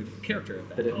 mushroom is a character of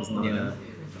that. But it was not. Yeah.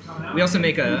 We also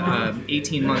make a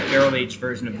 18-month barrel-aged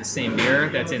version of the same beer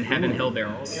that's in Heaven Hill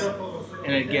barrels,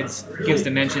 and it gives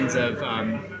dimensions of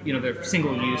they're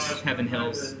single-use Heaven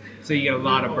Hills, so you get a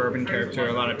lot of bourbon character,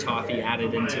 a lot of toffee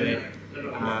added into it.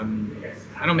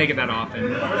 I don't make it that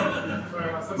often.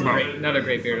 It's another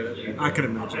great beer to I could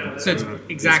imagine. So it's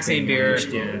exact same beer,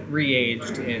 aged, yeah.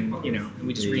 re-aged, and and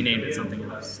we just renamed it something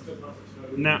else.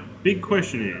 Now, big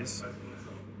question is,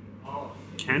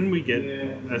 can we get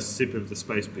a sip of the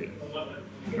space beer,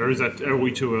 or are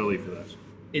we too early for that?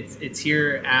 It's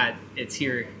here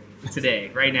today,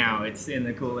 right now. It's in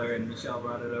the cooler, and Michelle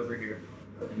brought it over here.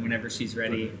 And whenever she's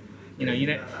ready, when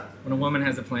a woman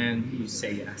has a plan, you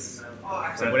say yes.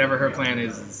 So whatever her plan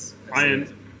is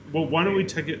Well, why don't we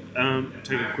take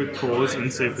a quick pause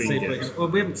and see if we can get it? Well,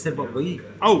 we haven't said what we.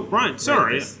 Oh, right.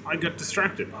 Sorry, I got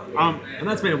distracted. And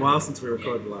that's been a while since we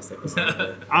recorded the last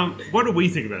episode. What do we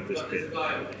think about this beer?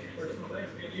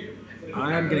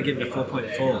 I am going to give it a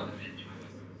 4.4.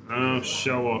 Oh,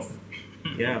 show off.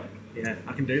 Yeah,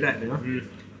 I can do that now.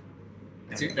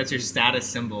 that's your status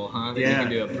symbol, huh? That you Yeah. can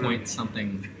do a point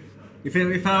something.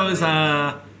 If I was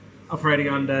operating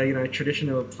under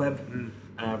traditional pleb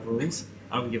rules,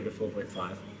 I would give it a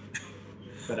 4.5.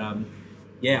 But I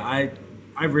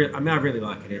really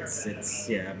like it. It's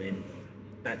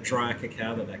that dry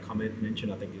cacao that comment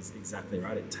mentioned, I think is exactly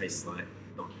right. It tastes like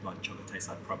not like chocolate, it tastes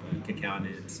like proper cacao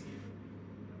nibs.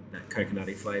 That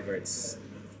coconutty flavour. It's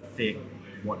thick.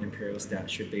 What an imperial stout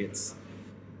should be. It's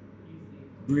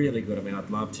really good. I mean,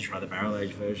 I'd love to try the barrel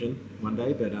aged version one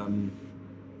day, but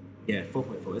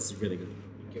 4.4. This is really good.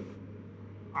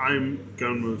 I'm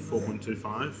going with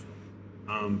 4.25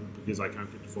 because I can't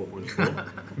get to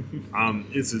 4.4.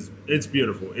 It's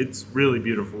beautiful. It's really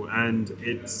beautiful, and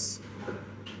it's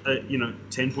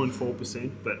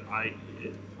 10.4%. But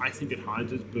I think it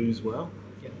hides its booze well,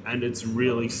 Yeah. and it's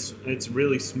really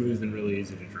smooth and really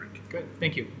easy to drink. Good.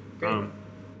 Thank you. Great.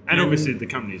 And obviously the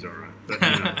company's alright, but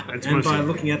it's And mostly by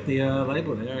looking at the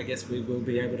label there, I guess we will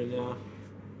be able to now.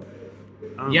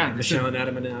 yeah. Michelle and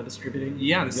Adam are now distributing.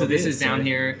 Yeah, so your this beers, is down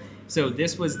here. So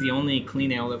this was the only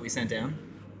clean ale that we sent down.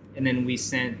 And then we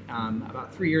sent,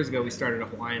 about 3 years ago, we started a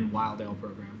Hawaiian wild ale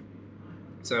program.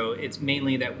 So it's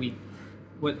mainly that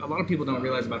what a lot of people don't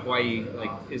realize about Hawaii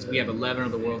is we have 11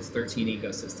 of the world's 13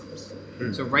 ecosystems.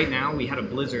 So right now, we had a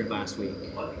blizzard last week.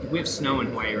 We have snow in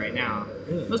Hawaii right now.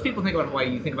 Really? Most people think about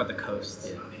Hawaii, you think about the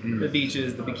coast, the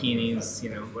beaches, the bikinis,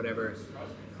 whatever.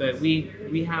 But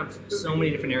we have so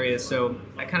many different areas. So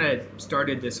I kind of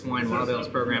started this Hawaiian Wild Ales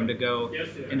program to go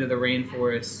into the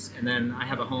rainforests, and then I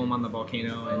have a home on the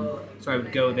volcano, and so I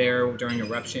would go there during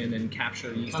eruption and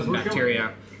capture yeast and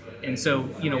bacteria. And so,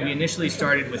 we initially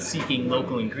started with seeking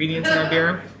local ingredients in our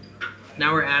beer.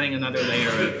 Now we're adding another layer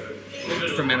of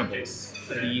fermentables,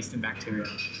 the yeast and bacteria.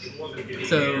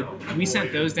 So we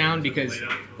sent those down because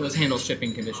those handle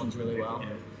shipping conditions really well.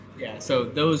 Yeah,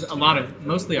 so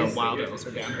mostly our wild ales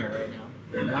are down here right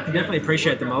now. And I can definitely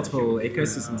appreciate the multiple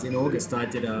ecosystems. In August, I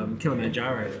did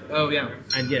Kilimanjaro. Oh, yeah.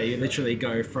 And yeah, you literally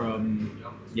go from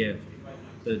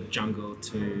the jungle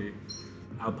to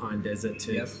alpine desert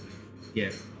to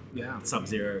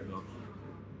sub-zero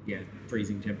or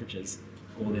freezing temperatures,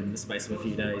 all in the space of a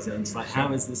few days. And it's like,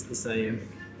 how is this the same?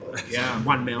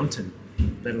 One mountain,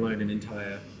 let alone an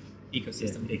entire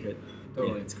Ecosystem.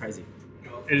 Totally, it's crazy.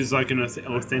 It is like an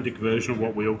authentic version of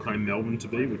what we all claim Melbourne to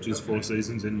be, which is 4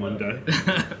 seasons in one day.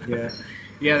 Yeah.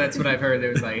 Yeah, that's what I've heard.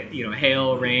 There's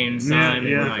hail, rain, sun,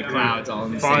 and clouds all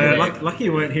in the same Fire. day. Lucky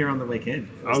you weren't here on the weekend.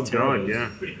 It was terrible. God,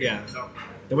 yeah. Yeah.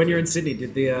 And when you're in Sydney,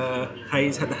 did the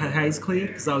haze clear?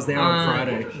 Because I was there on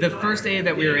Friday. The first day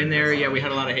that we were in there, we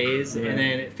had a lot of haze, and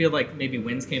then it felt like maybe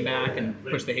winds came back and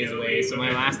pushed the haze away. So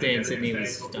my last day in Sydney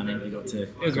was stunning.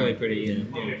 It was really pretty,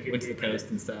 and went to the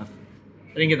coast and stuff.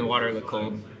 I didn't get in the water; it looked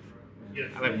cold.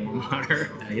 I like warm water.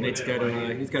 You need to go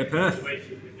to Perth,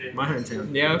 my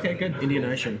hometown. Yeah. Okay. Good. Indian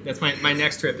Ocean. That's my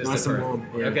next trip is Nice to and Perth. warm,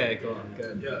 yeah. Okay. Cool.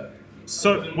 Good.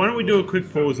 So why don't we do a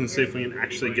quick pause and see if we can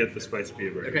actually get the space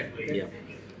beer ready? Okay. Yeah.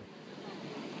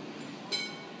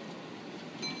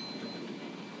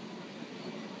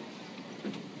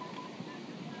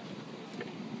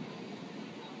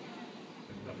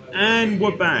 And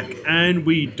we're back, and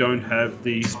we don't have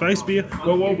the space beer,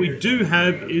 but what we do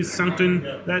have is something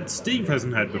that Steve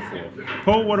hasn't had before.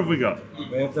 Paul, what have we got?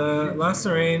 We have the La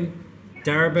Serene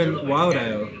Darebin Wild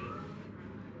Ale.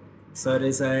 So it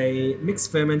is a mixed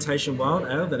fermentation wild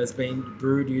ale that has been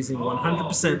brewed using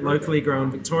 100% locally grown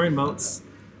Victorian malts,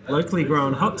 locally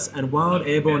grown hops, and wild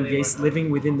airborne yeast living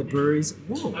within the brewery's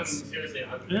walls. Hence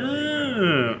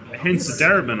the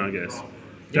Darebin, I guess.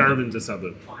 Darebin's a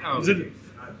suburb. Oh. Is it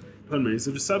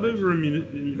a suburb or a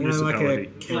municipality? Like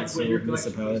a council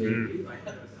municipality.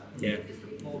 Yeah.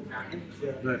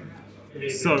 Right.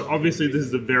 So obviously this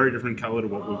is a very different colour to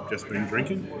what we've just been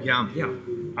drinking. Yeah.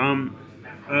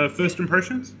 First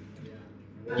impressions?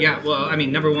 Yeah, well, I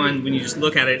mean, number one, when you just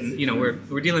look at it, and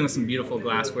we're dealing with some beautiful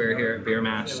glassware here at Beer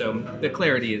Mash, so the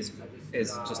clarity is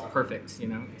just perfect.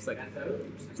 It's like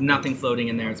there's nothing floating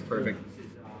in there. It's perfect.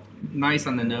 Nice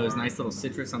on the nose, nice little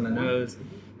citrus on the nose.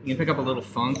 You can pick up a little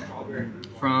funk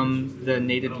from the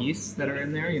native yeasts that are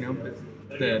in there.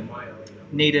 The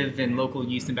native and local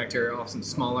yeast and bacteria are often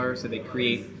smaller, so they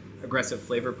create aggressive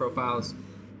flavor profiles.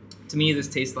 To me, this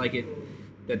tastes like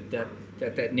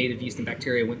that native yeast and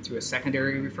bacteria went through a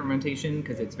secondary fermentation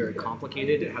because it's very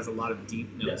complicated. It has a lot of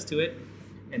deep notes to it.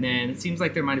 And then it seems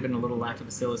like there might have been a little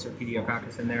lactobacillus or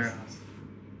pediococcus in there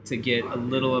to get a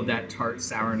little of that tart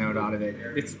sour note out of it.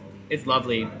 It's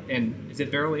lovely. And is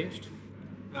it barrel aged?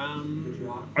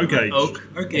 Okay. Oak.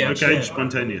 Okay. Okay,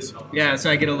 spontaneous. Yeah, so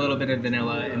I get a little bit of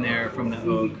vanilla in there from the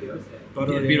oak.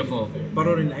 Beautiful.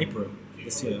 Bottled in April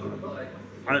this year.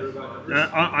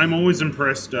 I'm always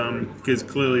impressed because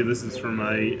clearly this is from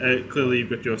clearly you've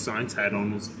got your science hat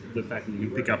on, is the fact that you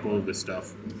can pick up all of this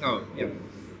stuff. Oh, yeah.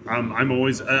 I'm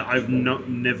always I've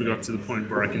never got to the point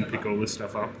where I can pick all this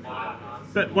stuff up,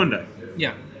 but one day.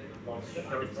 Yeah.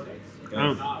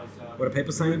 What are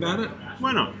people saying about it?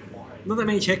 Why not? Not that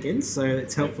many check-ins, so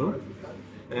it's helpful.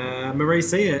 Marie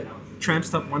C at Tramp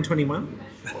Stop 121.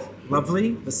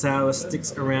 Lovely. The sour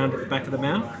sticks around at the back of the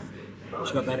mouth.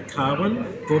 She got that at Carwin,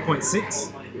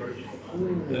 4.6.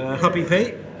 Hoppy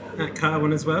Pete at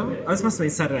Carwin as well. Oh, this must have been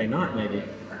Saturday night, maybe.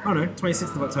 Oh no,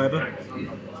 26th of October.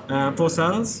 4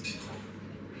 stars.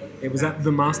 It was at the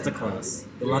masterclass,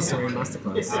 the La Serene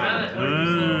masterclass.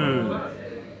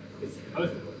 Oh.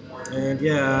 And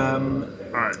yeah,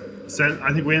 All right. So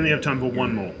I think we only have time for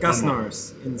one more. Gus One more.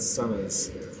 Norris in Summers.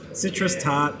 Citrus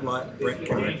tart light Brett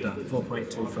character,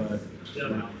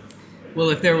 4.25. Well,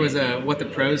 if there was a what the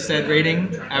pros said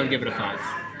rating, I would give it a 5.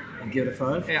 You give it a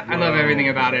 5? Yeah, I love everything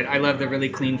about it. I love the really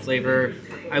clean flavor.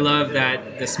 I love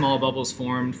that the small bubbles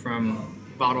formed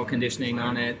from bottle conditioning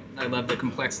on it. I love the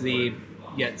complexity,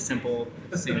 yet simple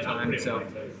at the same time. So,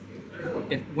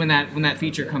 when that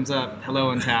feature comes up,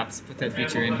 hello Untapped, put that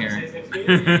feature in here.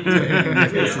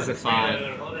 This is a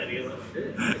 5.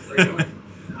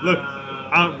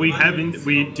 Look, we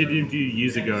did interview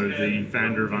years ago the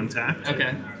founder of Untapped.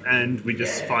 Okay. And we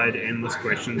just fired endless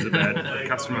questions about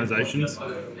customizations.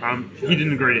 He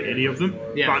didn't agree to any of them,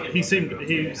 Yeah. but he seemed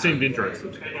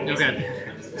interested. Okay.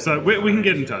 So we can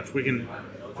get in touch. We can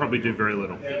probably do very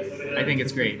little. I think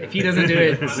it's great. If he doesn't do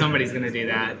it, somebody's going to do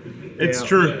that. It's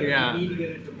true. Yeah.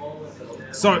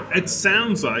 So it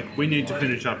sounds like we need to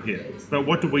finish up here. But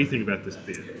what do we think about this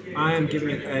beer? I am giving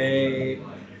it a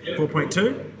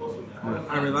 4.2.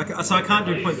 I really like it. So I can't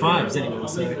do 0.5s anymore,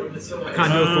 so I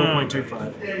can't do a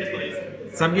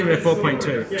 4.25. So I'm giving it a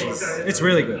 4.2, which is, it's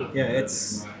really good. Yeah,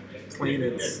 it's clean.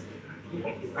 It's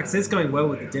it's going well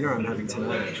with the dinner I'm having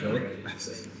tonight, actually.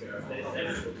 It's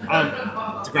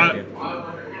a great beer.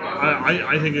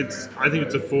 I think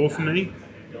it's a 4 for me.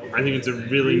 I think it's a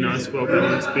really nice, well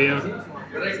balanced beer.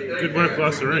 Good work,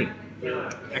 Lasserie.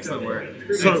 Excellent work.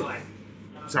 So,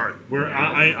 sorry,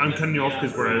 I'm cutting you off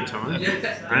because we're out of time,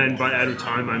 and by out of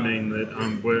time I mean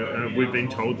that we've been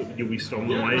told that you'll be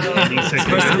stolen away any second.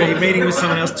 Supposed to be meeting with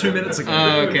someone else 2 minutes ago.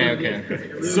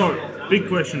 Okay. So, big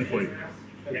question for you.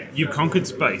 You've conquered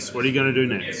space. What are you going to do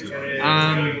next?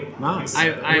 Nice.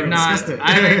 I've not.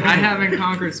 I haven't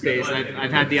conquered space.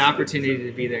 I've had the opportunity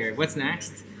to be there. What's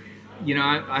next? You know,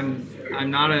 I'm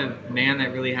not a man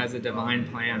that really has a divine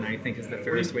plan, I think is the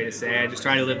fairest way to say. I just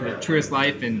try to live the truest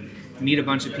life and meet a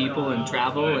bunch of people and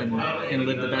travel and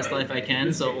live the best life I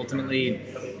can. So ultimately,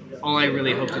 all I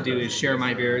really hope to do is share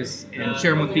my beers and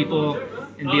share them with people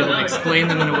and be able to explain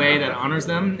them in a way that honors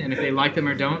them. And if they like them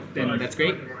or don't, then that's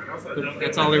great. But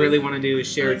that's all I really want to do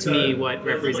is share to me what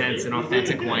represents an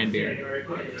authentic wine beer.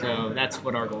 So that's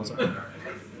what our goals are.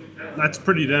 That's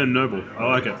pretty damn noble. I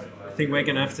like it. I think we're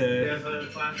going to have to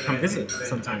come visit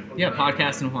sometime. Yeah,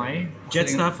 podcast in Hawaii.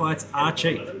 Jetstar flights are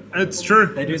cheap. It's true.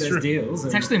 They do It's those true. deals.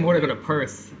 It's and- actually more to go to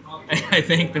Perth, I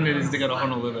think, than it is to go to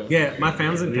Honolulu. Yeah, my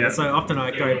family's in Perth, Yeah. so often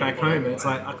I go back home and it's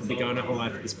like, I could be going to Hawaii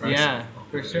for this price. Yeah,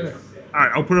 for sure. All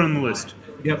right, I'll put it on the list.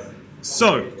 Yep.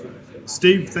 So,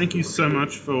 Steve, thank you so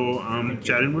much for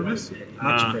chatting with us.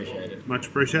 Much appreciated. Much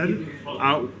appreciated.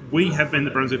 We have been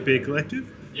the Brunswick Beer Collective.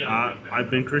 I've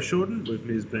been Chris Shorten, with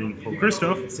me has been Paul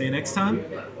Christoph. See you next time.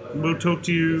 We'll talk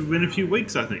to you in a few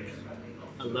weeks, I think.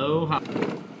 Aloha.